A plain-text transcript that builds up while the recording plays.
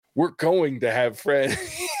we're going to have Fred.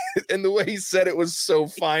 And the way he said it was so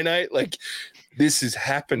finite, like, this is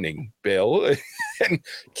happening, Bill. And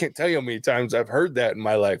can't tell you how many times I've heard that in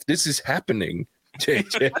my life. This is happening,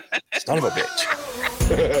 JJ. Son of a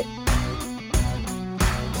bitch.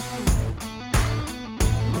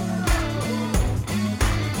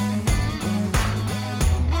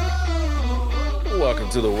 Welcome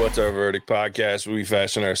to the What's Our Verdict podcast, where we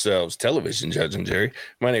fashion ourselves television judge and Jerry.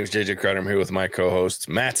 My name is JJ Crowder. I'm here with my co-hosts,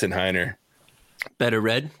 Matt Sinheiner. Better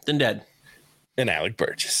read than dead. And Alec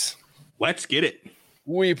Burgess. Let's get it.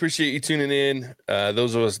 We appreciate you tuning in.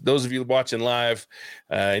 Those of you watching live,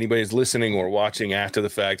 anybody's listening or watching after the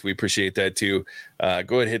fact, we appreciate that too. Go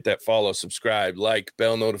ahead and hit that follow, subscribe, like,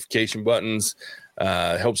 bell notification buttons.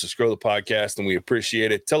 Helps us grow the podcast, and we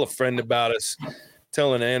appreciate it. Tell a friend about us.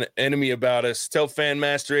 Tell an enemy about us. Tell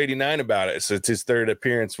FanMaster89 about it. So it's his third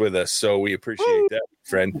appearance with us, so we appreciate that,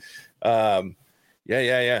 friend.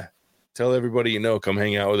 Yeah. Tell everybody you know, come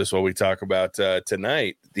hang out with us while we talk about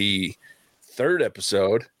tonight, the third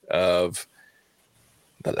episode of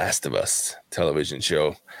The Last of Us television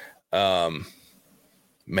show.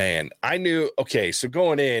 Man, I knew. Okay, so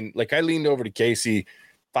going in, like, I leaned over to Casey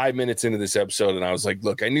 5 minutes into this episode, and I was like,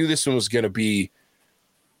 look, I knew this one was going to be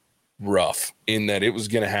rough in that it was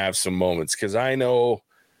going to have some moments, because I know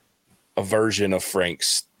a version of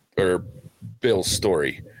Frank's or Bill's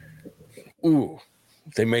story. Ooh,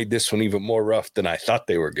 they made this one even more rough than I thought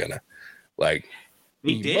they were gonna. Like,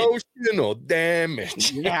 emotional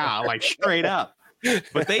damage. Yeah, like straight up.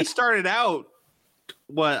 But they started out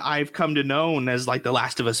what I've come to know as like The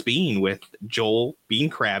Last of Us being, with Joel being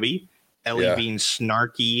crabby, Ellie being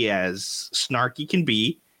snarky as snarky can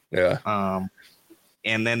be. Yeah.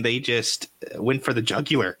 And then they just went for the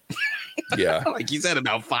jugular. Yeah. Like you said,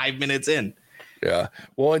 about 5 minutes in. Yeah.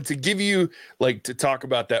 Well, and to give you, like, to talk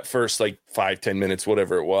about that first, like, 5-10 minutes,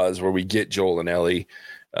 whatever it was, where we get Joel and Ellie,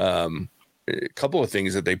 a couple of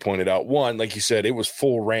things that they pointed out. One, like you said, it was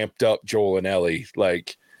full ramped up Joel and Ellie.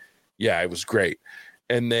 Like, yeah, it was great.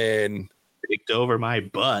 And then picked over my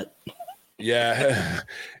butt. Yeah.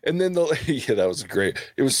 And then that was great.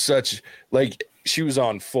 It was such, like, she was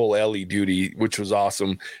on full Ellie duty, which was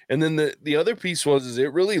awesome. And then the other piece was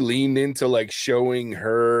it really leaned into, like, showing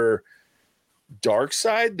her dark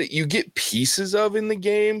side that you get pieces of in the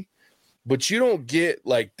game, but you don't get,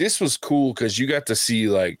 like, this was cool because you got to see,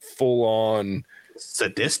 like, full on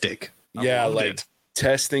sadistic. Yeah, like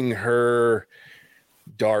testing her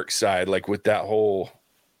dark side, like with that whole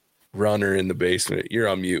runner in the basement. You're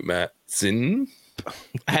on mute, Matt. Sin.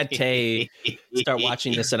 I had Tay start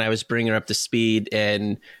watching this, and I was bringing her up to speed,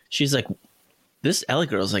 and she's like, this Ellie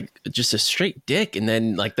girl is like just a straight dick. And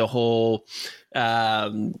then, like, the whole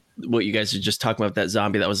what you guys are just talking about, that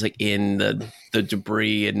zombie that was, like, in the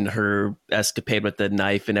debris, and her escapade with the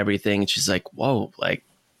knife and everything. And she's like, whoa, like,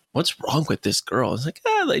 what's wrong with this girl? I was like,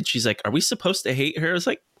 like, she's like, are we supposed to hate her? I was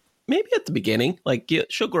like, maybe at the beginning, like, yeah,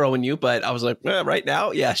 she'll grow in you. But I was like, right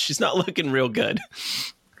now, yeah, she's not looking real good.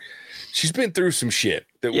 She's been through some shit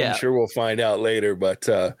that I'm sure we'll find out later, but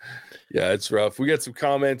yeah, it's rough. We got some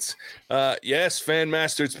comments. Yes,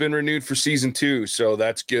 FanMaster, it's been renewed for season 2, so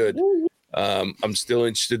that's good. I'm still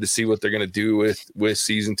interested to see what they're going to do with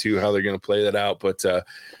season 2, how they're going to play that out. But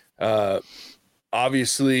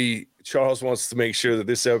obviously, Charles wants to make sure that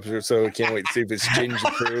this episode, so I can't wait to see if it's Ginge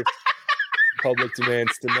approved. Public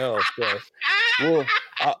demands to know. So,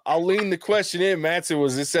 I'll lean the question in. Matt said,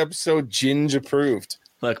 was this episode Ginge approved?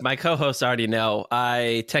 Look, my co-hosts already know.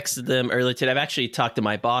 I texted them earlier today. I've actually talked to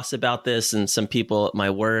my boss about this and some people at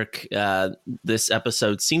my work. This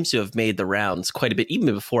episode seems to have made the rounds quite a bit,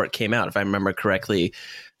 even before it came out, if I remember correctly.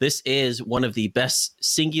 This is one of the best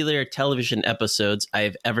singular television episodes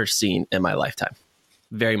I've ever seen in my lifetime.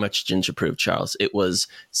 Very much Ginge approved, Charles. It was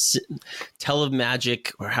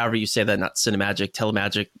telemagic, or however you say that, not cinemagic,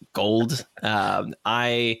 telemagic gold.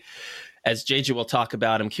 As JJ will talk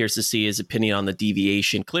about, I'm curious to see his opinion on the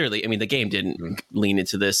deviation. Clearly, I mean, the game didn't lean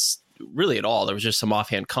into this really at all. There was just some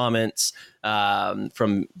offhand comments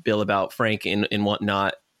from Bill about Frank and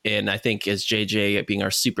whatnot. And I think, as JJ, being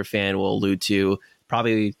our super fan, will allude to,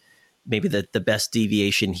 probably maybe the best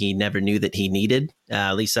deviation he never knew that he needed.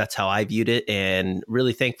 At least that's how I viewed it, and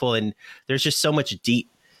really thankful. And there's just so much deep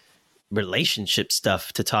relationship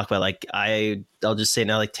stuff to talk about. Like, I'll just say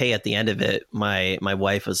now, like, Tay, at the end of it, my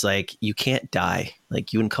wife was like, you can't die.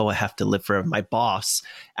 Like, you and Koa have to live forever. My boss,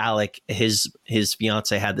 Alec, his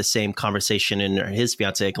fiance had the same conversation, and his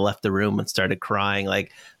fiance, like, left the room and started crying.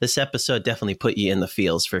 Like, this episode definitely put you in the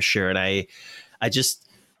feels for sure. And I just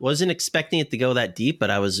wasn't expecting it to go that deep, but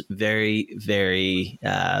I was very, very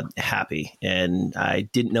happy. And I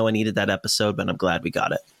didn't know I needed that episode, but I'm glad we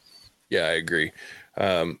got it. Yeah, I agree.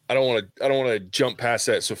 I don't want to jump past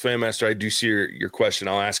that. So Fan Master, I do see your question.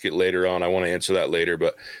 I'll ask it later on. I want to answer that later,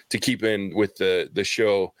 but to keep in with the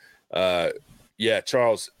show, yeah,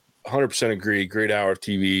 Charles, 100% agree. Great hour of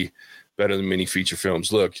TV, better than many feature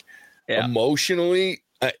films. Look, emotionally,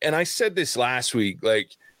 and I said this last week,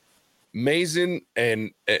 like Mason,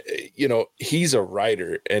 and he's a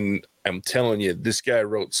writer, and I'm telling you, this guy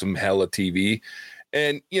wrote some hella TV,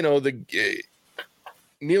 and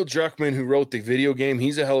Neil Druckmann, who wrote the video game,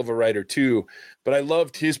 he's a hell of a writer too. But I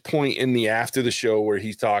loved his point in the after the show where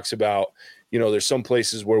he talks about, there's some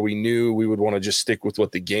places where we knew we would want to just stick with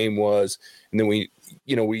what the game was. And then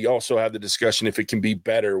we also have the discussion, if it can be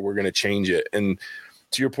better, we're going to change it. And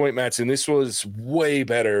to your point, Mattson, this was way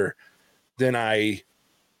better than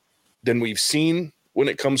we've seen when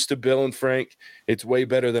it comes to Bill and Frank. It's way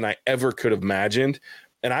better than I ever could have imagined.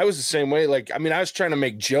 And I was the same way. Like, I mean, I was trying to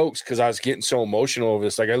make jokes because I was getting so emotional over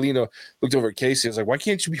this. Like, I looked over at Casey. I was like, why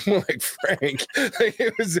can't you be more like Frank? Like,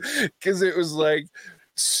 it was like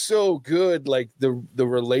so good. Like the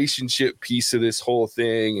relationship piece of this whole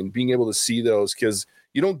thing and being able to see those, because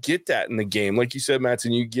you don't get that in the game. Like you said,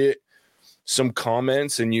 Mattson, you get some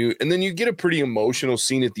comments and then you get a pretty emotional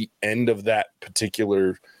scene at the end of that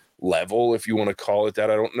particular level, if you want to call it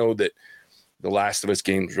that. I don't know that the Last of Us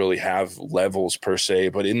games really have levels per se,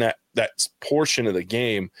 but in that portion of the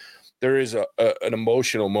game, there is an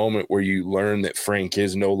emotional moment where you learn that Frank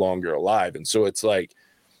is no longer alive. And so it's like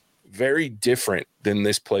very different than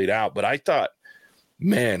this played out. But I thought,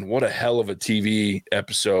 man, what a hell of a TV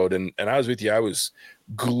episode. And I was with you. I was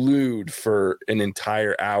glued for an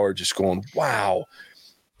entire hour just going, wow,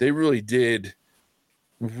 they really did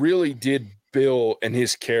Bill and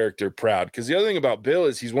his character proud. Because the other thing about Bill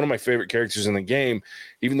is he's one of my favorite characters in the game,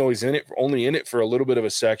 even though he's only in it for a little bit of a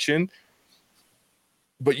section,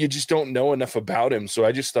 but you just don't know enough about him. So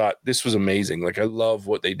I just thought this was amazing. Like, I love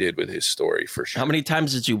what they did with his story, for sure. How many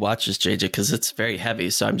times did you watch this, JJ? Because it's very heavy.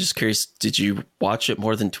 So I'm just curious, did you watch it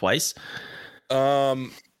more than twice?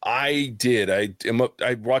 I did. I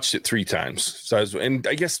watched it 3 times. So and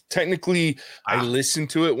I guess technically I listened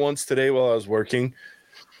to it once today while I was working,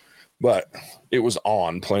 but it was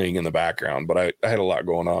on playing in the background. But I had a lot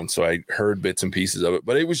going on, so I heard bits and pieces of it.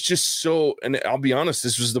 But it was just so, and I'll be honest,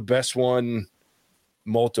 this was the best one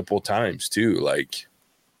multiple times too. Like,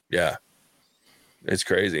 yeah, it's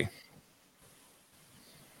crazy.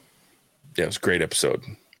 Yeah, it was a great episode.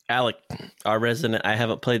 Alec, our resident, I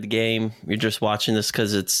haven't played the game. You're just watching this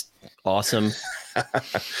because it's awesome.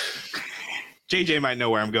 JJ might know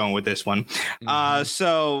where I'm going with this one.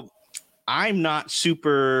 So I'm not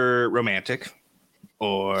super romantic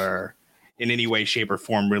or in any way, shape, or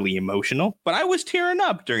form really emotional, but I was tearing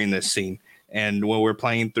up during this scene. And when we're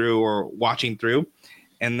playing through or watching through,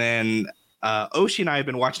 and then Oshi and I have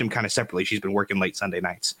been watching him kind of separately. She's been working late Sunday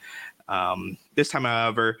nights. This time,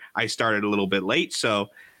 however, I started a little bit late, so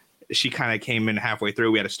she kind of came in halfway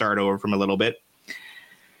through. We had to start over from a little bit.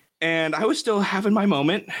 And I was still having my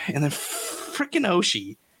moment. And then freaking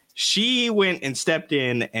Oshi, she went and stepped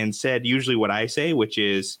in and said usually what I say, which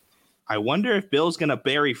is, I wonder if Bill's going to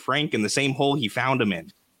bury Frank in the same hole he found him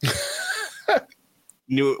in.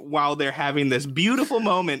 While they're having this beautiful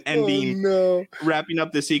moment ending, wrapping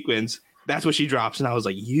up the sequence, that's what she drops. And I was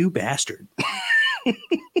like, you bastard.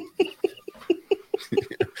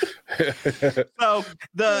 So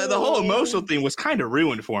the whole emotional thing was kind of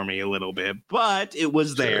ruined for me a little bit, but it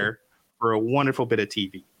was there for a wonderful bit of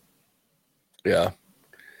TV. Yeah.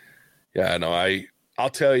 Yeah, no, I'll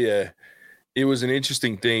tell you, it was an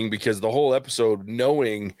interesting thing because the whole episode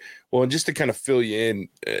knowing, well, and just to kind of fill you in,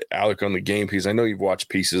 Alec, on the game piece, I know you've watched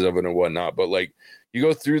pieces of it and whatnot, but like you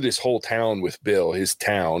go through this whole town with Bill, his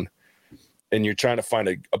town, and you're trying to find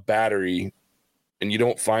a battery, and you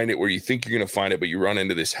don't find it where you think you're going to find it, but you run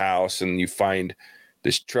into this house and you find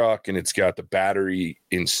this truck and it's got the battery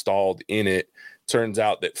installed in it. Turns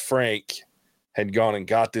out that Frank had gone and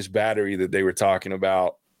got this battery that they were talking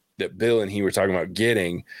about, that Bill and he were talking about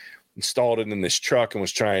getting, installed it in this truck and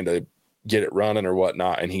was trying to get it running or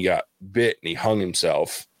whatnot. And he got bit and he hung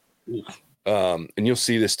himself. And you'll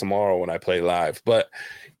see this tomorrow when I play live. But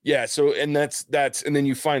yeah, so, and that's, and then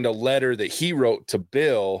you find a letter that he wrote to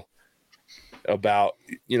Bill about,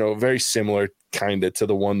 very similar kind of to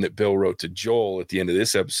the one that Bill wrote to Joel at the end of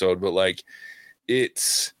this episode. But like,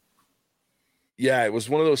 it was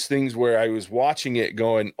one of those things where I was watching it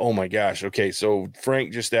going, oh my gosh, okay, so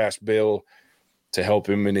Frank just asked Bill to help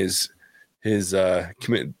him in his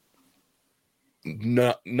commit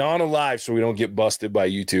non-alive so we don't get busted by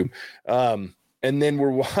YouTube. And then we're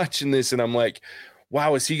watching this and I'm like,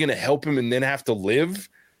 wow, is he going to help him and then have to live?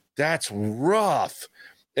 That's rough.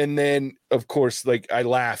 And then, of course, like I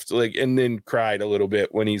laughed, like, and then cried a little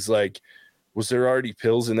bit when he's like, was there already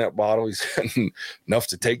pills in that bottle? He said, enough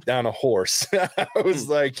to take down a horse. I was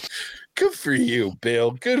like, good for you,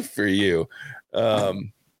 Bill. Good for you.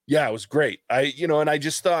 Yeah, it was great. And I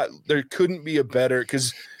just thought there couldn't be a better,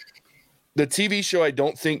 because the TV show, I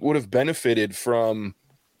don't think would have benefited from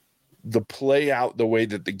the play out the way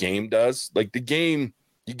that the game does. Like the game,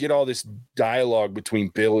 you get all this dialogue between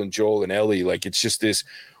Bill and Joel and Ellie. Like it's just this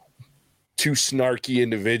two snarky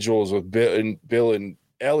individuals with Bill and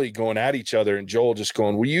Ellie going at each other, and Joel just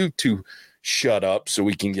going, will you two shut up so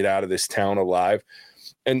we can get out of this town alive?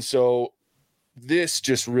 And so this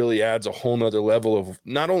just really adds a whole nother level of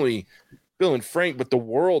not only Bill and Frank, but the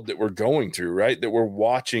world that we're going through, right? That we're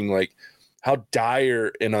watching, like how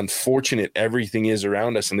dire and unfortunate everything is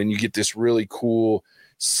around us. And then you get this really cool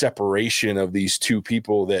separation of these two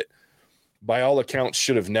people that by all accounts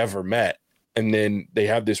should have never met. And then they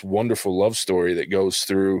have this wonderful love story that goes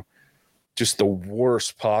through just the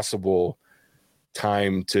worst possible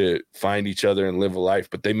time to find each other and live a life,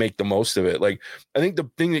 but they make the most of it. Like, I think the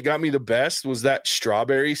thing that got me the best was that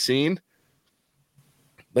strawberry scene,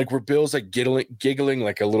 like where Bill's like giggling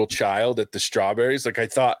like a little child at the strawberries. Like I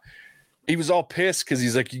thought he was all pissed because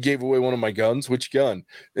he's like, you gave away one of my guns. Which gun?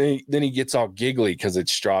 Then he gets all giggly because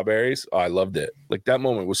it's strawberries. Oh, I loved it. Like that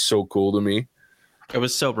moment was so cool to me. It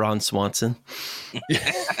was so Ron Swanson.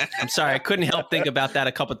 I'm sorry, I couldn't help think about that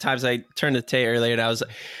a couple of times. I turned to Tay earlier and I was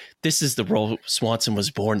like, this is the role Swanson was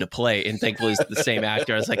born to play. And thankfully it's the same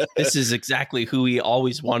actor. I was like, this is exactly who he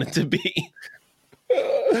always wanted to be.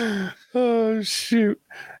 Oh, shoot.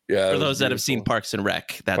 Yeah. For those that have seen Parks and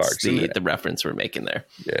Rec, that's the reference we're making there.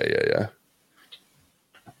 Yeah.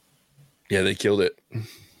 Yeah, they killed it.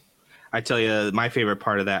 I tell you, my favorite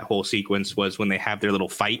part of that whole sequence was when they have their little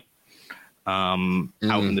fight out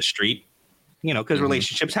in the street, because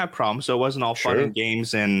relationships have problems. So it wasn't all fun and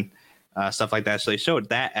games and stuff like that. So they showed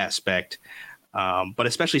that aspect, but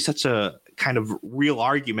especially such a kind of real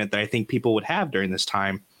argument that I think people would have during this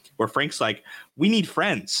time where Frank's like, we need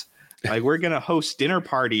friends. Like we're going to host dinner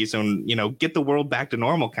parties and, get the world back to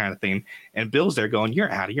normal kind of thing. And Bill's there going,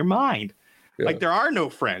 you're out of your mind. Yeah. Like there are no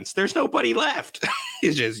friends. There's nobody left.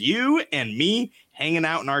 It's just you and me hanging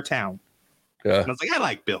out in our town. Yeah. And I was like, I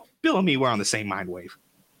like Bill. Bill and me were on the same mind wave.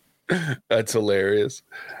 That's hilarious.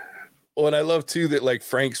 Well, and I love too that like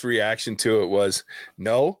Frank's reaction to it was,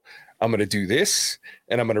 no, I'm going to do this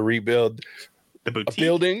and I'm going to rebuild the boutique. A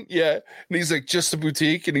building. Yeah. And he's like, just a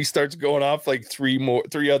boutique. And he starts going off like three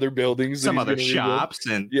other buildings. Some other shops.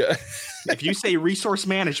 And yeah. If you say resource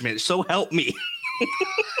management, so help me.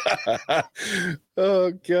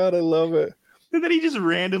 Oh God, I love it. And then he just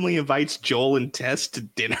randomly invites Joel and Tess to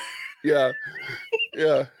dinner. Yeah.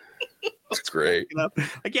 That's great.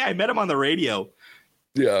 Like, yeah, I met him on the radio.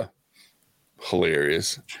 Yeah.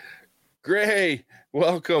 Hilarious. Gray,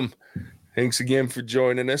 welcome. Thanks again for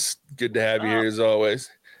joining us. Good to have you here as always.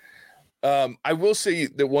 I will say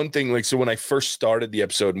that one thing, like, so when I first started the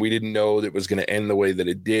episode and we didn't know that it was going to end the way that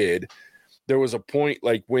it did, there was a point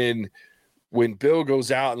like when Bill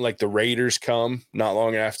goes out and like the Raiders come not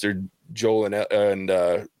long after Joel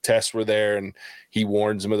and Tess were there, and he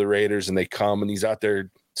warns them of the Raiders and they come and he's out there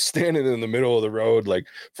standing in the middle of the road. Like,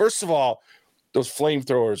 first of all, those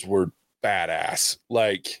flamethrowers were badass.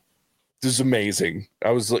 Like, this is amazing.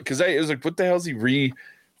 I was like, because I was like, what the hell is he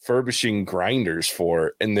refurbishing grinders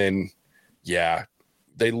for? And then, yeah,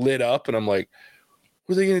 they lit up, and I'm like,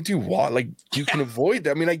 what are they gonna do? What? Like, you can avoid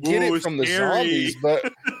that. I mean, I get it from the zombies,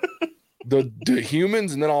 but the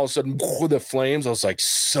humans, and then all of a sudden the flames. I was like,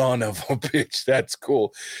 son of a bitch, that's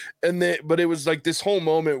cool. And then, but it was like this whole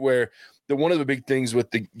moment where one of the big things with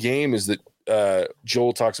the game is that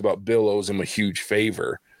Joel talks about Bill owes him a huge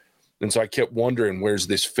favor. And so I kept wondering, where's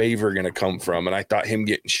this favor going to come from? And I thought him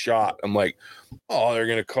getting shot. I'm like, oh, they're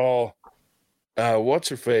going to call what's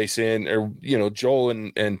her face in, or, Joel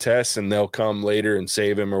and Tess, and they'll come later and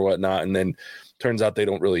save him or whatnot. And then turns out they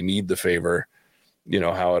don't really need the favor,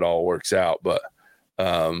 how it all works out. But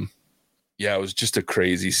yeah, it was just a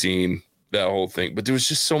crazy scene, that whole thing. But there was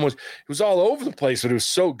just so much, it was all over the place, but it was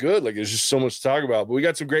so good. Like, there's just so much to talk about. But we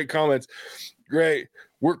got some great comments. Great.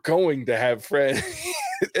 We're going to have friends.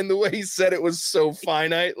 And the way he said it was so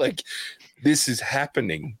finite. Like, this is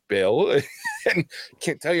happening, Bill. And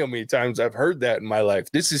can't tell you how many times I've heard that in my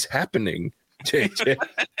life. This is happening, JJ.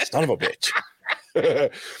 Son of a bitch.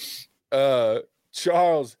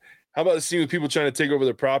 Charles, how about the scene with people trying to take over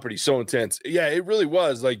their property? So intense. Yeah, it really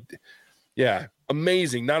was. Like, yeah,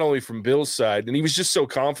 amazing. Not only from Bill's side, and he was just so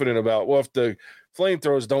confident about, well, if the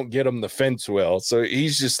flamethrowers don't get him, the fence will. So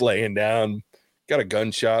he's just laying down, got a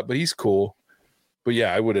gunshot, but he's cool. But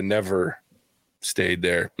yeah, I would have never stayed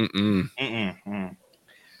there.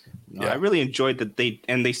 No, I really enjoyed that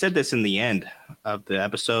they said this in the end of the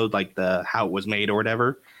episode, like how it was made or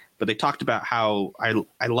whatever. But they talked about how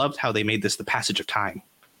I loved how they made this the passage of time.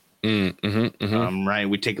 Right,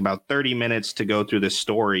 we take about 30 minutes to go through this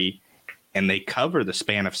story, and they cover the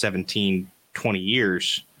span of 17, 20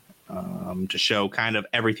 years to show kind of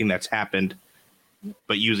everything that's happened,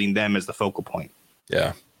 but using them as the focal point.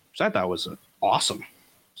 Yeah. So I thought it was awesome.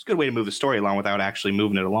 It's a good way to move the story along without actually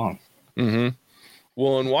moving it along.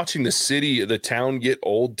 Well, and watching the town get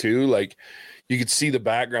old too, like you could see the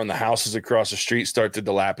background, the houses across the street start to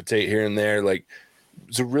dilapidate here and there. Like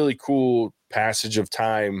it's a really cool passage of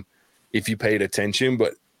time if you paid attention,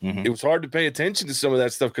 but it was hard to pay attention to some of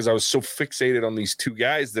that stuff because I was so fixated on these two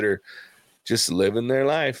guys that are just living their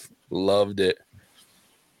life. Loved it.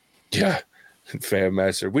 Yeah. Fan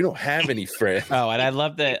Master. We don't have any friends. Oh, and I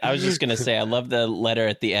love that. I was just gonna say, I love the letter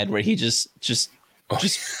at the end where he just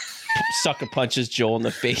sucker punches Joel in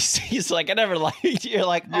the face. He's like, I never liked you. You're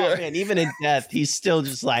like, oh man, even in death, he's still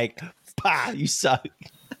just like, pah, you suck.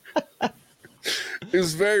 It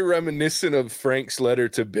was very reminiscent of Frank's letter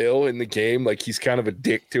to Bill in the game. Like he's kind of a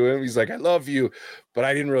dick to him. He's like, I love you, but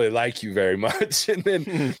I didn't really like you very much. And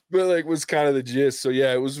then, but like was kind of the gist. So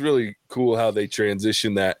yeah, it was really cool how they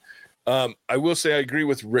transitioned that. I will say I agree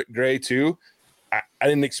with Rick Gray too. I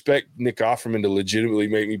didn't expect Nick Offerman to legitimately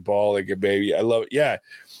make me bawl like a baby. I love it. Yeah.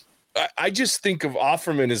 I just think of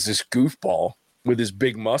Offerman as this goofball with his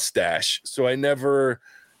big mustache. So I never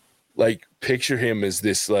like picture him as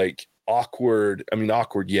this like awkward,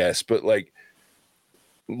 yes, but like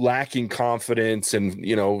lacking confidence and,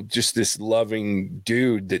 you know, just this loving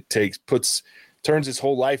dude that turns his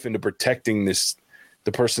whole life into protecting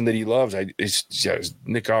the person that he loves. It's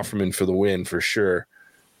Nick Offerman for the win for sure.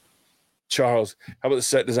 Charles, how about the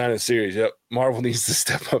set design of the series? Yep, Marvel needs to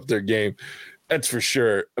step up their game. That's for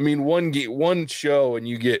sure. I mean, one show and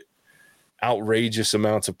you get outrageous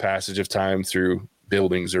amounts of passage of time through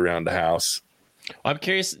buildings around the house. I'm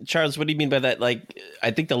curious, Charles, what do you mean by that? Like, I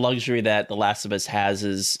think the luxury that The Last of Us has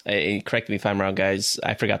is, correct me if I'm wrong, guys,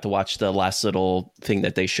 I forgot to watch the last little thing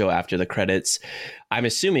that they show after the credits. I'm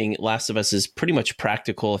assuming Last of Us is pretty much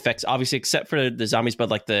practical effects, obviously, except for the zombies, but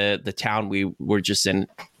like the town we were just in,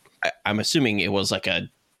 I'm assuming it was like a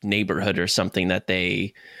neighborhood or something that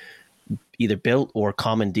they either built or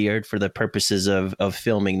commandeered for the purposes of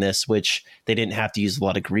filming this, which they didn't have to use a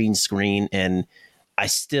lot of green screen. And I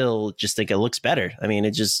still just think it looks better. I mean,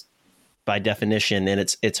 it just by definition, and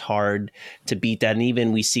it's hard to beat that. And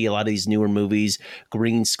even we see a lot of these newer movies,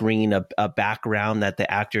 green screen, a background that the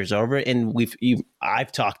actor's over. And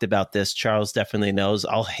I've talked about this. Charles definitely knows.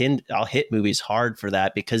 I'll hit movies hard for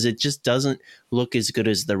that because it just doesn't look as good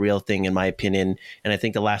as the real thing, in my opinion. And I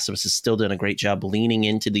think The Last of Us has still done a great job leaning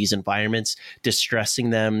into these environments,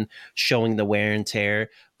 distressing them, showing the wear and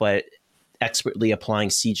tear, but expertly applying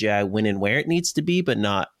CGI when and where it needs to be, but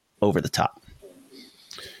not over the top.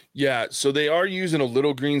 Yeah, so they are using a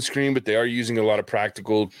little green screen, but they are using a lot of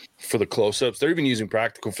practical for the close-ups. They're even using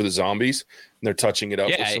practical for the zombies, and they're touching it up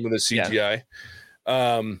with some of the CGI.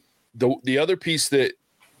 Yeah. The other piece that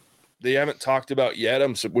they haven't talked about yet,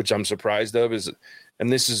 which I'm surprised of, is,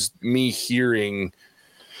 and this is me hearing,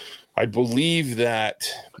 I believe that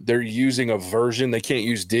they're using a version. They can't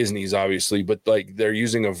use Disney's, obviously, but like they're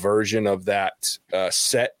using a version of that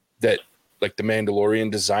set that like the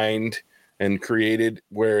Mandalorian designed and created,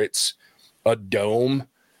 where it's a dome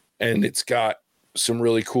and it's got some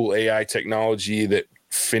really cool AI technology that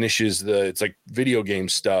finishes it's like video game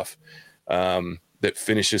stuff that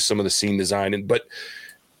finishes some of the scene design. But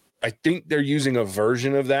I think they're using a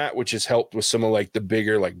version of that, which has helped with some of like the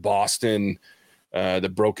bigger, like Boston,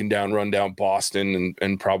 the broken down, rundown Boston,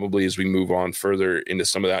 and probably as we move on further into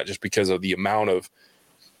some of that, just because of the amount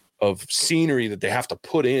of scenery that they have to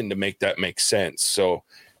put in to make that make sense. So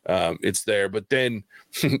it's there. But then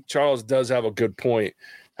Charles does have a good point.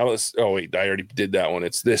 Oh wait, I already did that one.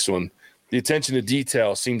 It's this one. The attention to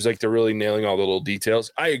detail seems like they're really nailing all the little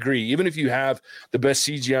details. I agree. Even if you have the best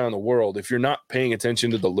CGI in the world, if you're not paying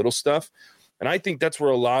attention to the little stuff, and I think that's where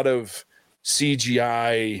a lot of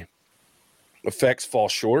CGI effects fall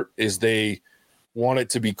short, is they want it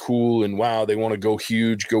to be cool and wow, they want to go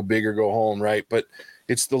huge, go big, or go home, right? But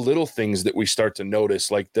it's the little things that we start to notice.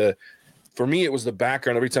 Like for me, it was the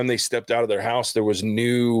background. Every time they stepped out of their house, there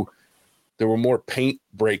were more paint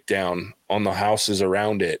breakdown on the houses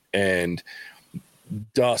around it and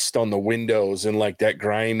dust on the windows, and like that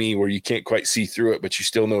grimy where you can't quite see through it, but you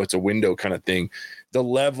still know it's a window kind of thing. The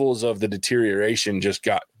levels of the deterioration just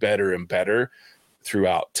got better and better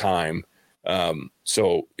throughout time.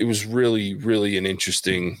 So it was really, really an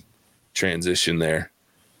interesting transition there.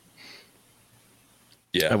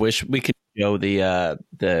 Yeah. I wish we could show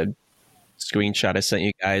the screenshot I sent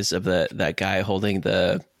you guys of that guy holding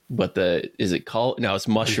is it called? No, it's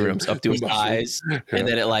mushrooms up to his eyes. And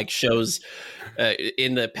then it like shows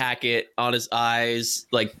in the packet on his eyes,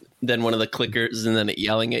 like then one of the clickers and then it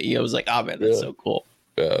yelling at you. I was like, oh man, that's so cool.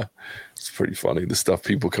 Yeah. It's pretty funny, the stuff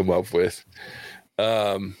people come up with.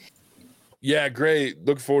 Yeah, great.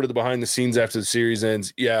 Looking forward to the behind the scenes after the series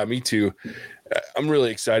ends. Yeah, me too. I'm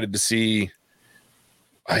really excited to see.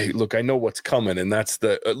 I know what's coming, and that's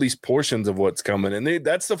at least portions of what's coming. And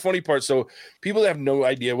that's the funny part. So people have no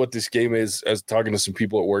idea what this game is. I was talking to some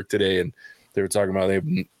people at work today, and they were talking about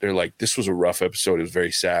they're like, this was a rough episode. It was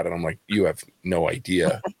very sad. And I'm like, you have no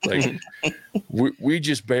idea. Like we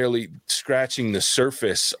just barely scratching the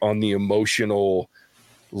surface on the emotional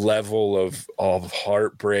level of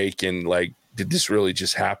heartbreak and like, did this really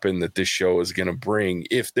just happen that this show is going to bring,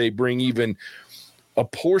 if they bring even a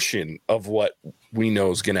portion of what we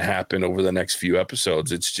know is going to happen over the next few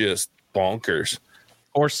episodes. It's just bonkers.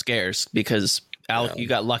 Or scares, because Alec, you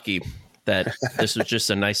got lucky that this was just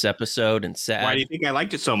a nice episode and sad. Why do you think I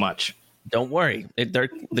liked it so much? Don't worry. They're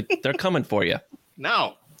coming for you.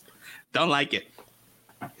 No, don't like it.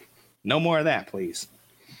 No more of that, please.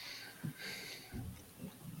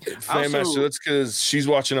 Fan Master, that's because she's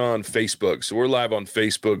watching on Facebook. So we're live on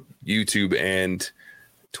Facebook, YouTube, and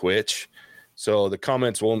Twitch. So the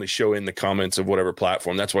comments will only show in the comments of whatever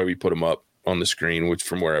platform. That's why we put them up on the screen, which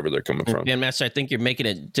from wherever they're coming from. Fan Master, I think you're making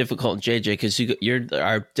it difficult, JJ, because you're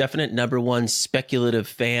our definite number one speculative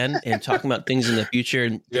fan and talking about things in the future.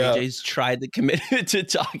 And JJ's tried to commit to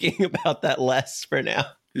talking about that less for now.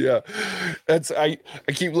 Yeah, I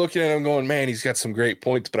keep looking at him going, man, he's got some great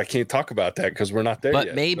points, but I can't talk about that because we're not there yet.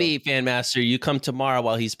 But maybe, so. Fan Master, you come tomorrow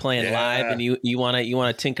while he's playing live, and you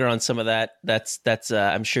wanna tinker on some of that. That's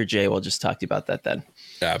I'm sure Jay will just talk to you about that then.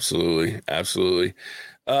 Absolutely.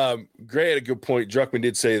 Gray had a good point. Druckmann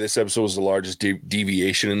did say this episode was the largest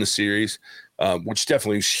deviation in the series, which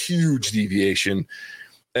definitely was huge deviation.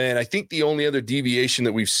 And I think the only other deviation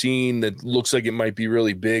that we've seen that looks like it might be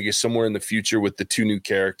really big is somewhere in the future with the two new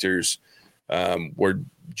characters, where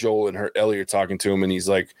Joel and Ellie are talking to him, and he's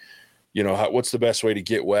like, what's the best way to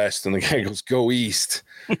get west? And the guy goes, go east.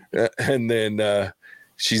 And then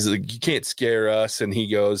she's like, you can't scare us. And he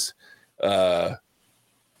goes,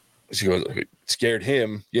 she goes, scared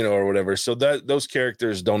him, or whatever. So those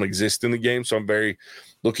characters don't exist in the game. So I'm very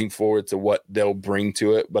looking forward to what they'll bring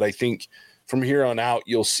to it. But I think from here on out,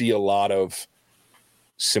 you'll see a lot of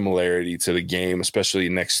similarity to the game, especially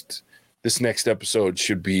this next episode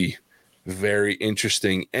should be very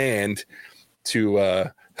interesting. And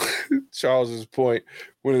to Charles's point,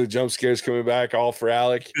 one of the jump scares coming back, all for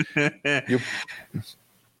Alec. You'll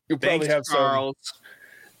probably have Charles.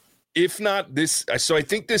 If not this, so I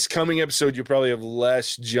think this coming episode, you'll probably have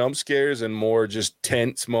less jump scares and more just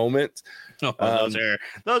tense moments. Oh,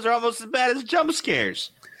 those are almost as bad as jump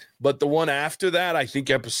scares. But the one after that, I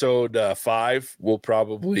think episode 5 will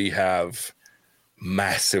probably have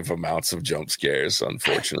massive amounts of jump scares,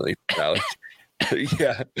 unfortunately.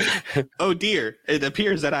 Yeah. Oh, dear. It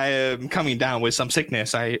appears that I am coming down with some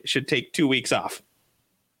sickness. I should take 2 weeks off.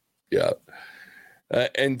 Yeah.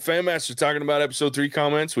 And Fan Master talking about episode 3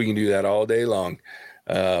 comments, we can do that all day long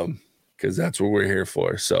because that's what we're here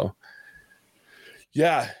for. So,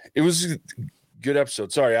 yeah, it was good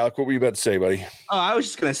episode. Sorry, Alec, what were you about to say, buddy? Oh, I was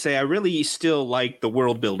just going to say, I really still like the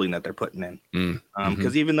world building that they're putting in.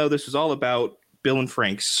 Because even though this was all about Bill and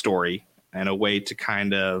Frank's story and a way to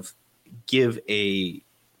kind of give a,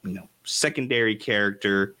 secondary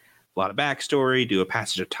character a lot of backstory, do a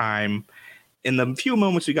passage of time, in the few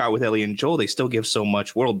moments we got with Ellie and Joel, they still give so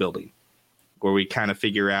much world building where we kind of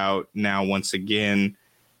figure out now, once again,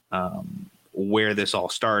 where this all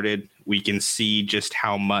started. We can see just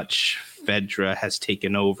how much Fedra has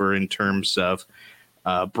taken over in terms of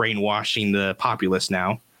brainwashing the populace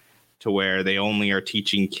now, to where they only are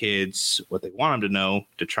teaching kids what they want them to know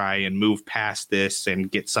to try and move past this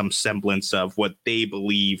and get some semblance of what they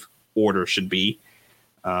believe order should be.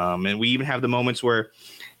 And we even have the moments where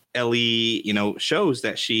Ellie, shows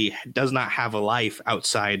that she does not have a life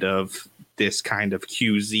outside of this kind of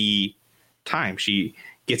QZ time. She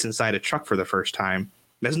gets inside a truck for the first time.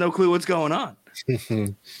 There's no clue what's going on.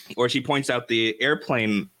 Or she points out the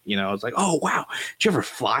airplane, it's like, oh, wow. Did you ever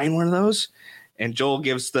fly in one of those? And Joel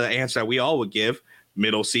gives the answer that we all would give: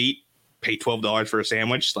 middle seat, pay $12 for a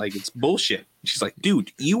sandwich. Like, it's bullshit. She's like,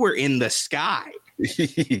 dude, you were in the sky.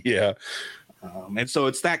 Yeah. And so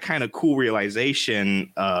it's that kind of cool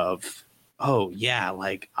realization of oh yeah,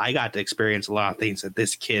 like I got to experience a lot of things that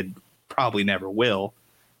this kid probably never will,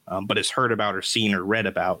 but has heard about or seen or read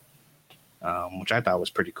about, which I thought was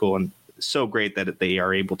pretty cool. And so great that they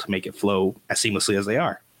are able to make it flow as seamlessly as they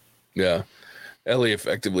are. Yeah. Ellie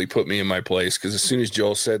effectively put me in my place, because as soon as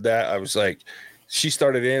Joel said that, I was like, she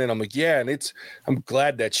started in, and I'm like, yeah, and I'm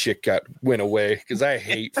glad that shit went away, because I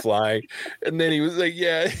hate flying. And then he was like,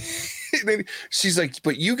 yeah. And then she's like,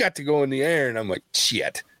 but you got to go in the air. And I'm like,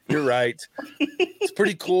 shit, you're right. It's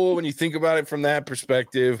pretty cool when you think about it from that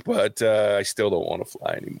perspective, but I still don't want to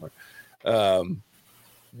fly anymore.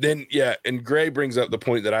 Then, yeah, and Gray brings up the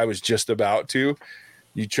point that I was just about to.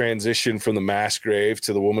 You transition from the mass grave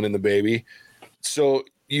to the woman and the baby. So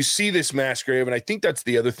you see this mass grave, and I think that's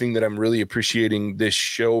the other thing that I'm really appreciating this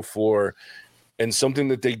show for, and something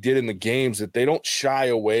that they did in the games, that they don't shy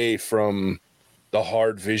away from the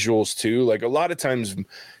hard visuals too. Like a lot of times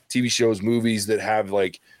TV shows, movies that have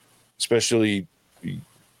like, especially,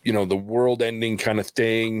 you know, the world ending kind of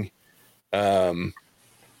thing, that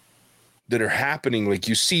are happening, like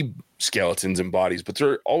you see skeletons and bodies, but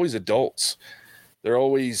they're always adults. They're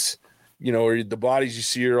always, you know, or the bodies you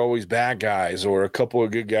see are always bad guys or a couple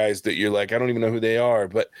of good guys that you're like, I don't even know who they are.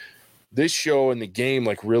 But this show and the game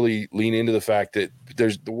like really lean into the fact that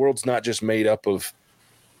the world's not just made up of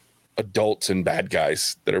adults and bad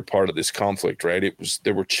guys that are part of this conflict, right?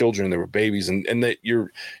 There were children, there were babies, and that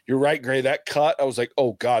you're right, Gray. That cut, I was like,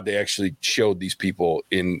 oh God, they actually showed these people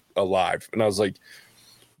alive. And I was like,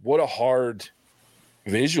 what a hard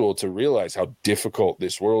visual to realize how difficult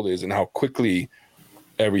this world is and how quickly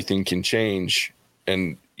everything can change.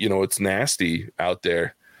 And, you know, it's nasty out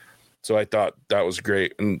there. So I thought that was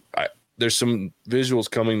great. And there's some visuals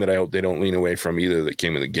coming that I hope they don't lean away from either that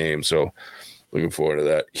came in the game. So looking forward to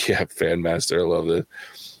that. Yeah, Fan Master, I love it.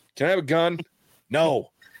 Can I have a gun? No.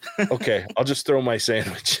 Okay, I'll just throw my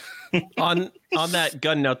sandwich. on that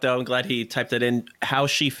gun note, though, I'm glad he typed that in. How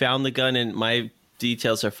she found the gun, and my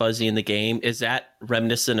details are fuzzy in the game. Is that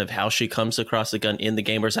reminiscent of how she comes across the gun in the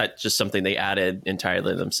game, or is that just something they added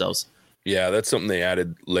entirely themselves? Yeah, that's something they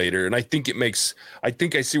added later. And I think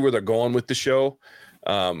I see where they're going with the show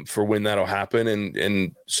for when that'll happen.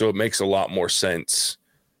 And so it makes a lot more sense,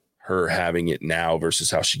 her having it now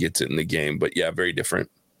versus how she gets it in the game. But yeah, very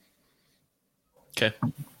different. Okay.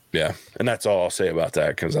 Yeah. And that's all I'll say about that,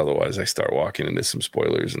 because otherwise I start walking into some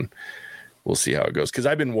spoilers, and we'll see how it goes. Because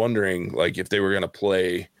I've been wondering, like, if they were going to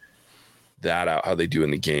play that out, how they do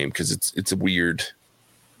in the game, because it's weird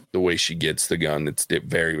the way she gets the gun. It's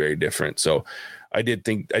very, very different. So I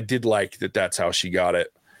did like that that's how she got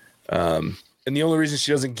it. And the only reason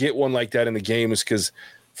she doesn't get one like that in the game is because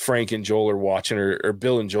Frank and Joel are watching her, or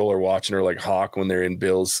Bill and Joel are watching her like hawk when they're in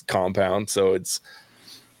Bill's compound. So she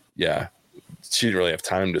didn't really have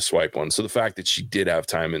time to swipe one. So the fact that she did have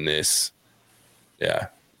time in this, yeah,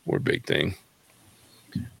 more big thing.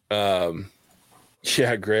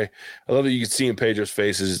 Yeah, Gray. I love that you could see in Pedro's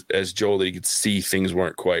face as Joel that he could see things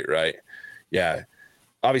weren't quite right. Yeah.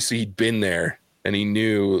 Obviously he'd been there and he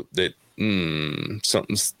knew that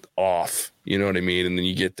something's off. You know what I mean? And then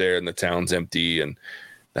you get there and the town's empty and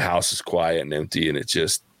the house is quiet and empty, and it's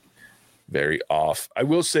just very off. I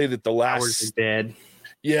will say that the last Hours are dead.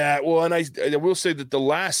 Yeah, well, and I will say that the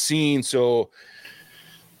last scene, so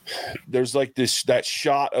there's like that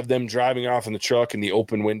shot of them driving off in the truck and the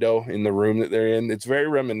open window in the room that they're in. It's very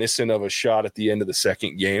reminiscent of a shot at the end of the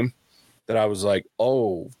second game that I was like,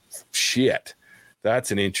 oh shit,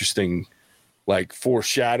 that's an interesting like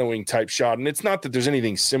foreshadowing type shot. And it's not that there's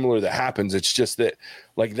anything similar that happens. It's just that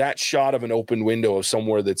like that shot of an open window of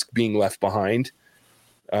somewhere that's being left behind,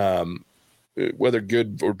 whether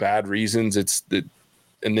good or bad reasons, it's that.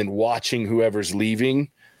 And then watching whoever's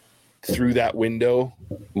leaving through that window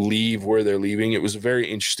leave where they're leaving. It was a very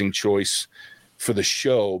interesting choice for the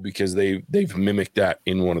show because they've mimicked that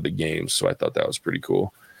in one of the games. So I thought that was pretty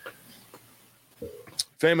cool.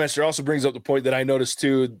 Fanmaster also brings up the point that I noticed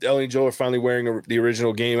too. Ellie and Joel are finally wearing the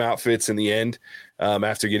original game outfits in the end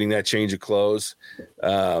after getting that change of clothes.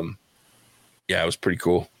 Yeah, it was pretty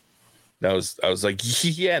cool. I was like,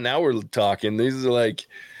 yeah, now we're talking. These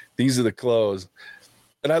are the clothes.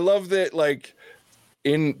 And I love that, like,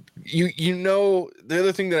 the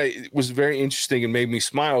other thing that was very interesting and made me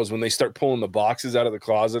smile is when they start pulling the boxes out of the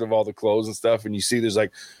closet of all the clothes and stuff, and you see there's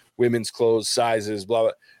like women's clothes, sizes, blah,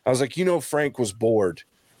 blah. I was like, Frank was bored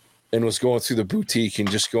and was going through the boutique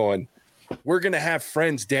and just going, we're going to have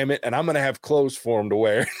friends, damn it, and I'm going to have clothes for them to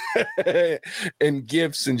wear and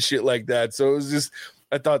gifts and shit like that. So it was just,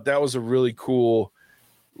 I thought that was a really cool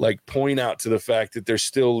like point out to the fact that they're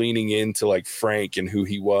still leaning into like Frank and who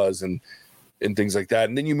he was and and things like that.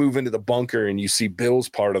 And then you move into the bunker and you see Bill's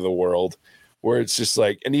part of the world where it's just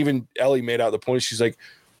like, and even Ellie made out the point. She's like,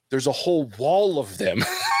 there's a whole wall of them.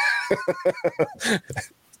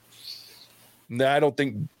 No, I don't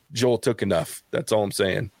think Joel took enough. That's all I'm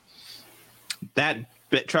saying. That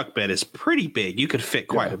truck bed is pretty big. You could fit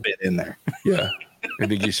quite a bit in there. Yeah. I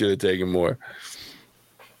think you should have taken more.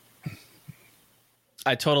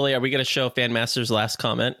 Are we going to show Fan Master's last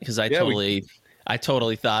comment? Because I totally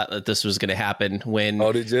thought that this was going to happen when.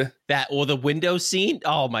 Oh, did you? The window scene.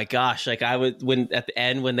 Oh my gosh! Like when at the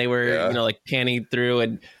end when they were like panning through,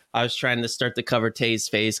 and I was trying to start to cover Tay's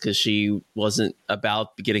face because she wasn't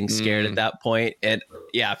about getting scared at that point. And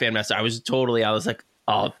yeah, Fan Master. I was like,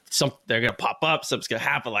 oh, they're gonna pop up. Something's gonna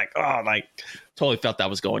happen. Totally felt that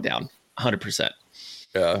was going down. 100%.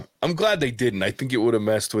 Yeah, I'm glad they didn't. I think it would have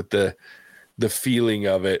messed with the feeling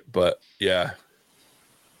of it. But yeah.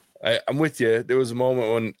 I'm with you. There was a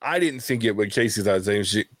moment when I didn't think it, but Casey thought the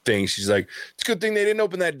same thing. She's like, it's a good thing they didn't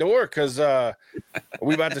open that door because are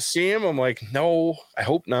we about to see him? I'm like, no, I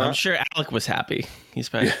hope not. I'm sure Alec was happy. He's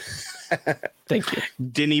fine. Thank you.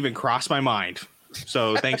 Didn't even cross my mind.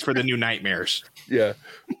 So thanks for the new nightmares. Yeah.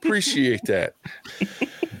 Appreciate that.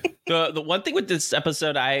 The one thing with this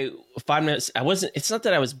episode, it's not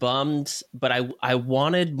that I was bummed, but I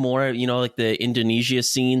wanted more, like the Indonesia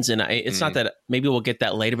scenes. And it's not that, maybe we'll get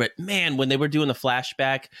that later, but man, when they were doing the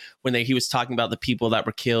flashback, when he was talking about the people that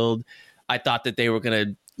were killed, I thought that they were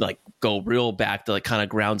going to go real back to kind of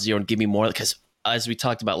ground zero and give me more, because as we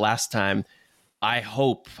talked about last time, I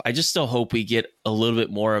just still hope we get a little bit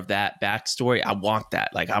more of that backstory. I want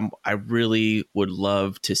that. I really would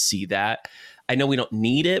love to see that. I know we don't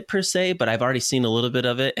need it per se, but I've already seen a little bit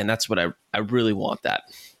of it, and that's what I really want that.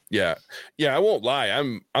 Yeah. Yeah, I won't lie.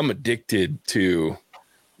 I'm addicted to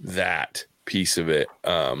that piece of it.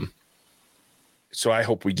 So I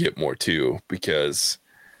hope we get more too,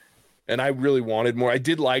 and I really wanted more. I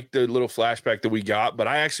did like the little flashback that we got, but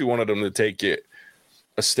I actually wanted them to take it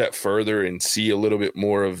a step further and see a little bit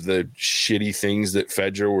more of the shitty things that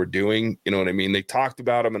Fedra were doing. You know what I mean? They talked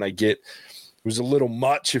about them, and I get it was a little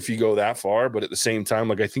much if you go that far, but at the same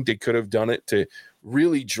time, I think they could have done it to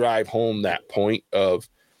really drive home that point of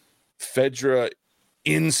Fedra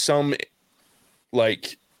in some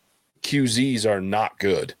QZs are not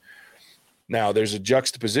good. Now there's a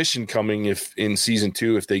juxtaposition coming if in season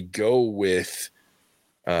 2, if they go with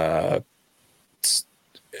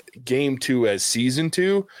game 2 as season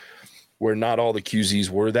 2, where not all the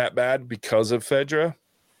QZs were that bad because of Fedra,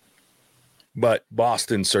 but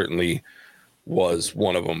Boston certainly was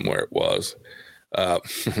one of them where it was.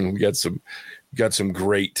 We got some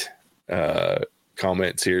great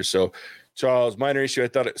comments here. So Charles, minor issue. I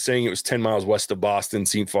thought saying it was 10 miles west of Boston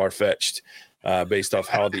seemed far-fetched based off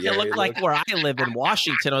how the it looked like where I live in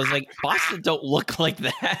Washington. I was like, Boston don't look like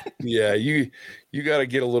that. Yeah, you got to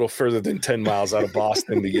get a little further than 10 miles out of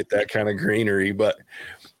Boston to get that kind of greenery, but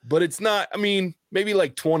it's not,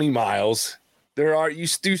 maybe 20 miles. You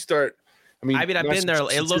do start. I've been there.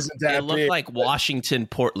 It looked like Washington,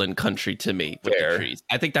 Portland country to me with the trees.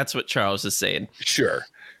 I think that's what Charles is saying. Sure.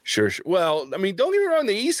 Well, don't get me wrong.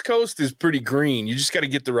 The East Coast is pretty green. You just got to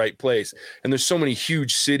get the right place. And there's so many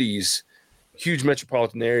huge cities, huge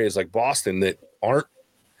metropolitan areas like Boston that aren't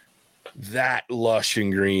that lush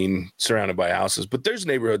and green surrounded by houses. But there's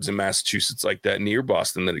neighborhoods in Massachusetts like that near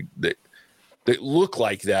Boston that look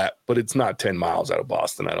like that, but it's not 10 miles out of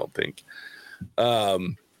Boston, I don't think.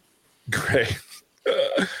 Great.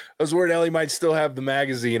 I was worried Ellie might still have the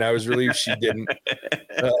magazine. I was relieved she didn't.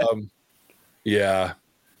 Yeah.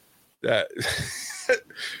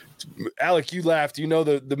 Alec, you laughed. You know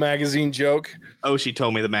the magazine joke? Oh, she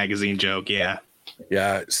told me the magazine joke. Yeah.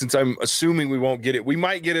 Yeah. Since I'm assuming we won't get it, we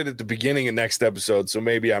might get it at the beginning of next episode. So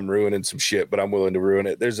maybe I'm ruining some shit, but I'm willing to ruin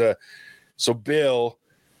it. So Bill,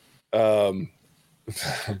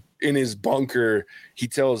 in his bunker, he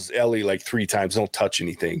tells Ellie 3 times, don't touch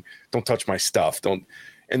anything. Don't touch my stuff. Don't.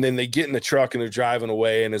 And then they get in the truck and they're driving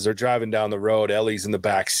away. And as they're driving down the road, Ellie's in the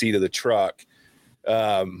back seat of the truck.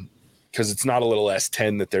 Because it's not a little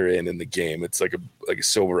S10 that they're in the game. It's like a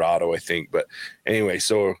Silverado, I think. But anyway,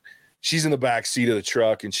 so she's in the back seat of the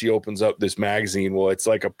truck and she opens up this magazine. Well, it's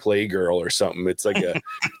like a Playgirl or something. It's like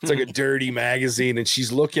a dirty magazine. And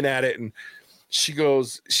she's looking at it and she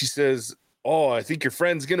says, oh, I think your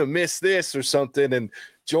friend's going to miss this or something. And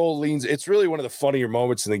Joel leans. It's really one of the funnier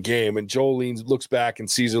moments in the game. And Joel looks back and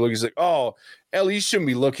sees her look. He's like, oh, Ellie, you shouldn't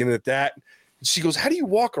be looking at that. And she goes, how do you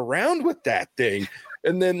walk around with that thing?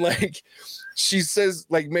 And then she says,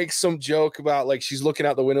 makes some joke about she's looking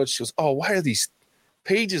out the window. And she goes, oh, why are these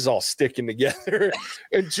pages all sticking together?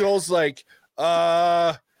 And Joel's like,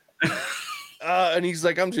 and he's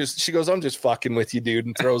like, she goes, I'm just fucking with you, dude,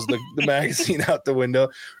 and throws the magazine out the window.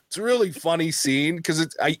 It's a really funny scene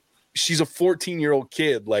because she's a 14-year-old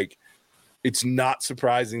kid. Like, it's not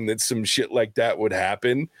surprising that some shit like that would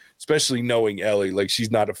happen, especially knowing Ellie. Like, she's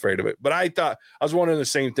not afraid of it. But I was wondering the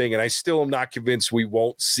same thing, and I still am not convinced we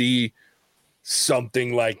won't see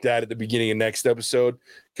something like that at the beginning of next episode,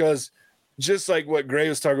 because just like what Gray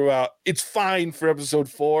was talking about, it's fine for episode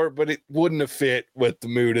 4, but it wouldn't have fit with the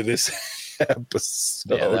mood of this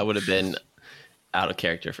episode. Yeah, that would have been out of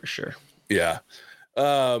character for sure. Yeah.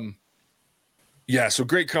 Yeah, so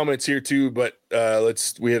great comments here too, but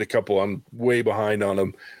we had a couple. I'm way behind on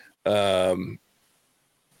them.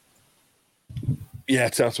 Yeah,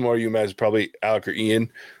 Tom tomorrow you imagine probably Alec or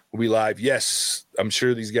Ian will be live. Yes, I'm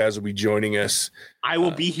sure these guys will be joining us. I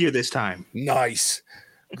will be here this time. Nice.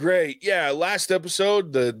 Great. Yeah, last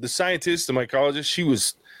episode, the scientist, the mycologist,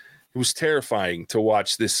 it was terrifying to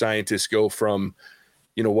watch this scientist go from,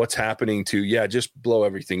 what's happening to, just blow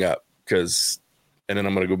everything up, and then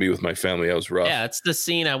I'm going to go be with my family. That was rough. Yeah, it's the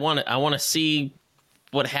scene I want to see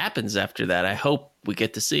what happens after that. I hope we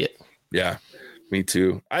get to see it. Yeah, me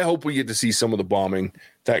too. I hope we get to see some of the bombing.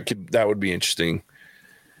 That would be interesting.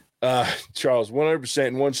 Charles, 100%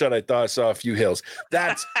 in one shot. I thought I saw a few hills.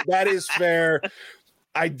 That is fair.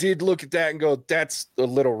 I did look at that and go, that's a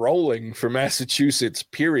little rolling for Massachusetts,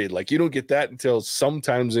 period. Like, you don't get that until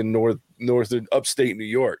sometimes in northern upstate New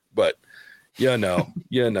York, but yeah.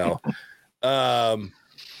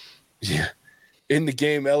 Yeah. In the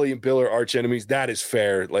game, Ellie and Bill are arch enemies. That is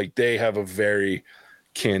fair. Like, they have a very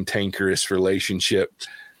cantankerous relationship.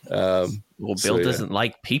 Bill doesn't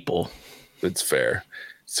like people. It's fair.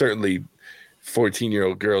 Certainly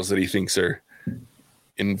 14-year-old girls that he thinks are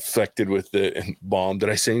infected with the bomb. Did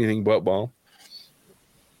I say anything about bomb?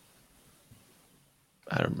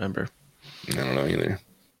 I don't remember. I don't know either.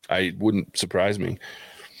 I wouldn't surprise me.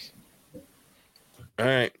 All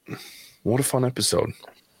right. What a fun episode.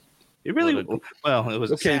 It really it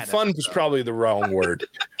was okay. Fun episode. Was probably the wrong word.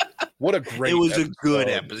 What a great. It was episode. A good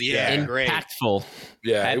episode. Yeah, impactful.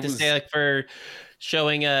 Yeah, I had to say, like, for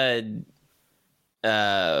showing a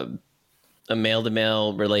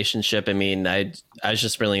male-to-male relationship. I mean, I was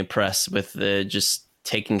just really impressed with just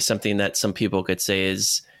taking something that some people could say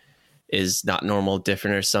is not normal,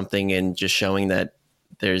 different, or something, and just showing that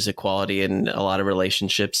there's equality in a lot of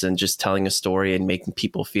relationships, and just telling a story and making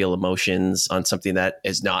people feel emotions on something that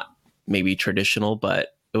is not maybe traditional,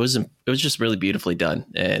 but it was just really beautifully done.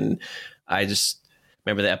 And I just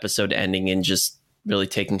remember the episode ending and just really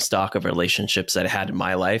taking stock of relationships that I had in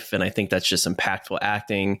my life. And I think that's just impactful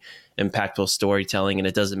acting, impactful storytelling. And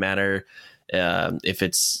it doesn't matter if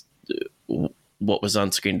it's what was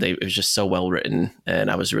on screen. It was just so well written, and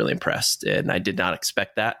I was really impressed, and I did not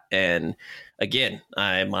expect that. And again,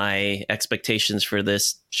 my expectations for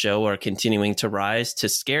this show are continuing to rise to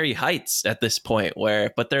scary heights at this point,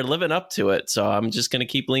 but they're living up to it. So I'm just going to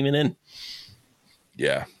keep leaning in.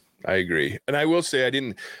 Yeah, I agree. And I will say I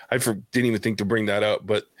didn't even think to bring that up,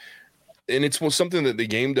 and it's something that the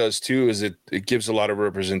game does too, is it gives a lot of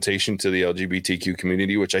representation to the LGBTQ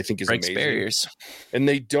community, which I think is amazing. Barriers. And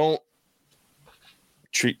they don't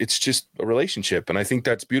it's just a relationship. And I think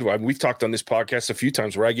that's beautiful. We've talked on this podcast a few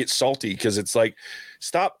times where I get salty because it's like,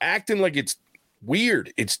 stop acting like it's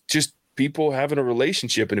weird. It's just people having a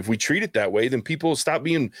relationship. And if we treat it that way, then people stop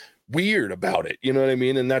being weird about it. You know what I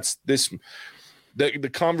mean? And that's the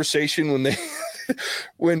conversation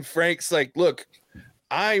when Frank's like, look,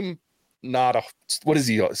 I'm not what does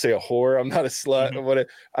he say? A whore? I'm not a slut.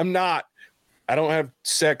 Mm-hmm. I don't have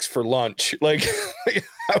sex for lunch. Like,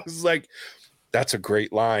 I was like, that's a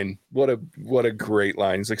great line. What a great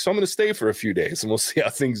line. He's like, so I'm going to stay for a few days and we'll see how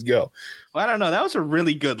things go. Well, I don't know. That was a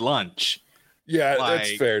really good lunch. Yeah,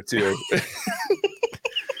 that's fair too.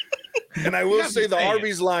 And I will say the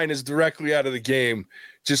Arby's line is directly out of the game,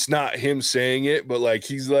 just not him saying it, but like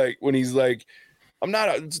he's like, when he's like,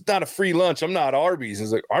 it's not a free lunch. I'm not Arby's.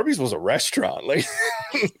 He's like, Arby's was a restaurant. Like,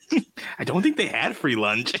 I don't think they had free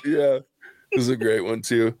lunch. Yeah, it was a great one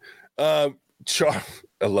too. I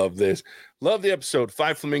love this. Love the episode.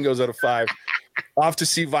 5 flamingos out of 5. Off to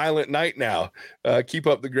see Violent Night now. Keep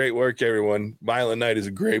up the great work, everyone. Violent Night is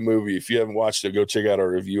a great movie. If you haven't watched it, go check out our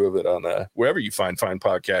review of it on wherever you find fine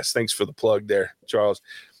podcasts. Thanks for the plug there, Charles.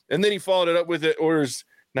 And then he followed it up with it. Orders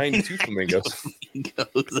 92 flamingos.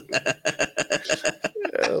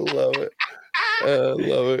 I love it. I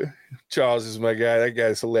love it. Charles is my guy. That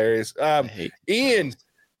guy's hilarious. Ian.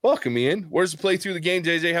 Welcome, Ian. Where's the playthrough the game,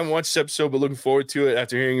 JJ? Haven't watched this episode, but looking forward to it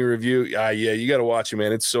after hearing your review. Yeah, you got to watch it,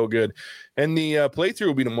 man. It's so good. And the playthrough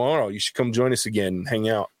will be tomorrow. You should come join us again and hang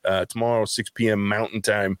out tomorrow, 6 p.m. Mountain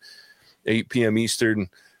Time. 8 p.m. Eastern,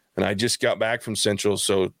 and I just got back from Central,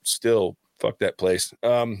 so still fuck that place.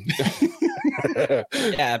 Yeah,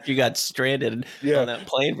 after you got stranded on that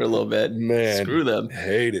plane for a little bit, man, screw them.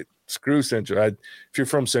 Hate it. Screw Central. If you're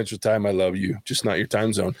from Central Time, I love you, just not your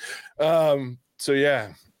time zone. So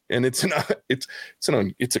yeah, and it's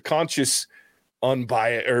a conscious,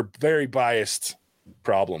 unbiased or very biased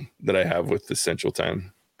problem that I have with the Central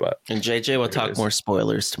Time. But and JJ will talk more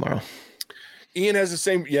spoilers tomorrow. Ian has the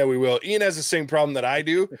same. Yeah, we will. Ian has the same problem that I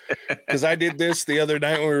do, because I did this the other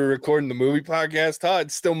night when we were recording the movie podcast.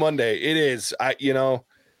 It's still Monday. It is.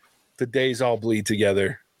 The days all bleed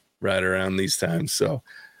together right around these times. So,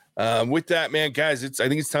 with that, man, guys, I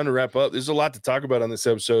think it's time to wrap up. There's a lot to talk about on this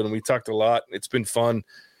episode, and we talked a lot. It's been fun.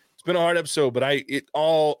 It's been a hard episode, but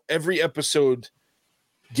every episode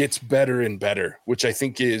gets better and better, which I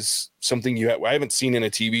think is something I haven't seen in a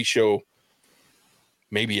TV show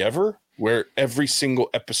maybe ever, where every single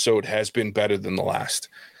episode has been better than the last.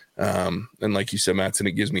 And like you said, Mattson,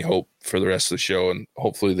 it gives me hope for the rest of the show, and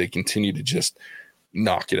hopefully they continue to just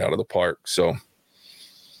knock it out of the park. So,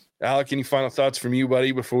 Alec, any final thoughts from you,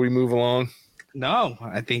 buddy, before we move along? No,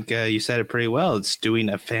 I think you said it pretty well. It's doing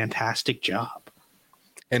a fantastic job.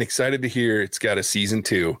 And excited to hear it's got a season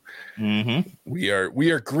 2. Mm-hmm. We are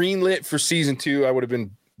greenlit for season 2. I would have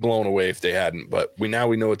been blown away if they hadn't, but we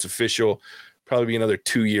know it's official. Probably be another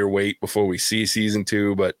 2-year wait before we see season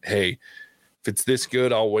 2. But hey, if it's this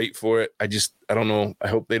good, I'll wait for it. I don't know. I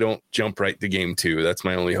hope they don't jump right to game 2. That's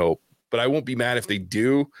my only hope. But I won't be mad if they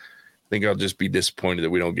do. I think I'll just be disappointed that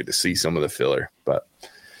we don't get to see some of the filler. But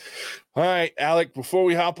all right, Alec, before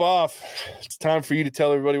we hop off, it's time for you to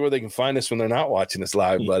tell everybody where they can find us when they're not watching us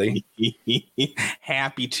live, buddy.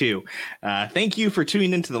 Happy to. Thank you for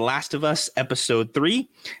tuning into The Last of Us Episode 3.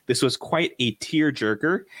 This was quite a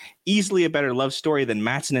tearjerker. Easily a better love story than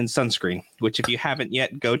Mattson and Sunscreen, which if you haven't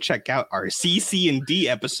yet, go check out our CC and D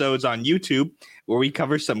episodes on YouTube, where we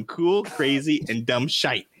cover some cool, crazy, and dumb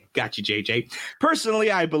shite. Got you, JJ.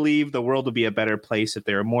 Personally, I believe the world would be a better place if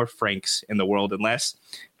there are more Franks in the world and less.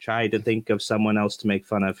 Try to think of someone else to make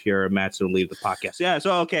fun of here. Mattson will leave the podcast. Yeah,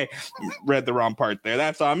 so okay. Read the wrong part there.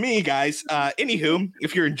 That's on me, guys. Anywho,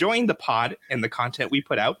 if you're enjoying the pod and the content we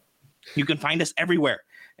put out, you can find us everywhere.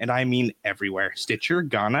 And I mean everywhere. Stitcher,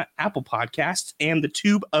 Ghana, Apple Podcasts, and the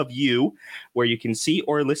Tube of You, where you can see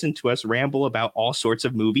or listen to us ramble about all sorts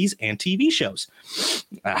of movies and TV shows.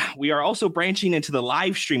 We are also branching into the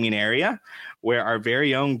live streaming area, where our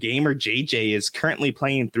very own gamer JJ is currently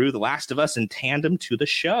playing through The Last of Us in tandem to the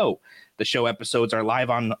show. The show episodes are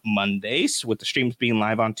live on Mondays, with the streams being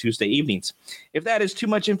live on Tuesday evenings. If that is too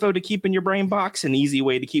much info to keep in your brain box, an easy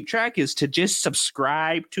way to keep track is to just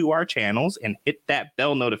subscribe to our channels and hit that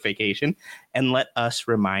bell notification, and let us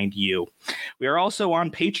remind you. We are also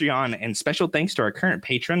on Patreon, and special thanks to our current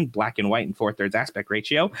patron, Black and White and 4/3 aspect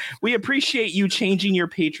ratio. We appreciate you changing your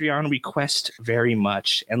Patreon request very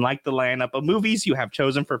much, and like the lineup of movies you have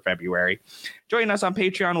chosen for February. Joining us on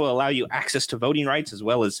Patreon will allow you access to voting rights, as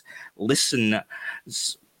well as listen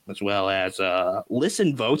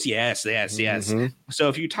votes. Yes. Mm-hmm. So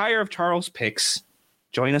if you tire of Charles' picks,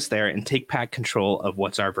 join us there and take back control of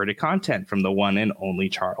What's Our Verdict content from the one and only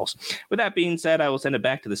Charles. With that being said, I will send it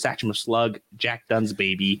back to the Satchel of Slug, Jack Dunn's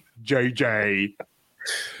baby, JJ.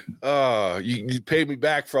 Oh, you paid me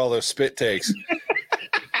back for all those spit takes.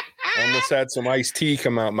 Almost had some iced tea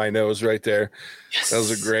come out my nose right there. Yes. That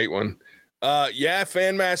was a great one.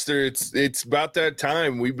 Fan Master, it's about that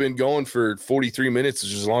time. We've been going for 43 minutes,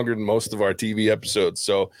 which is longer than most of our TV episodes.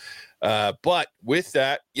 So, but with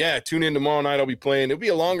that, tune in tomorrow night. I'll be playing. It'll be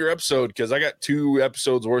a longer episode because I got 2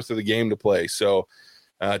 episodes worth of the game to play. So,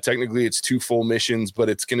 technically it's 2 full missions, but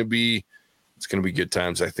it's gonna be good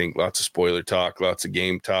times. I think lots of spoiler talk, lots of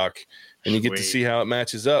game talk, and you get to see how it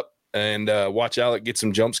matches up. And watch Alec get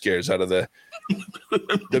some jump scares out of the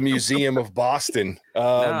Museum of Boston.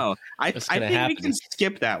 No, I think we can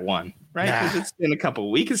skip that one, right? Because it's been a couple.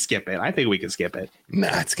 We can skip it. I think we can skip it.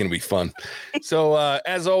 It's gonna be fun. So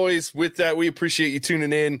as always, with that, we appreciate you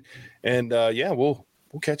tuning in, and we'll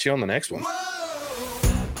catch you on the next one.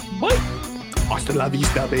 Bye. Hasta la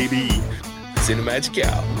vista, baby. Cinemagic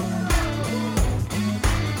out.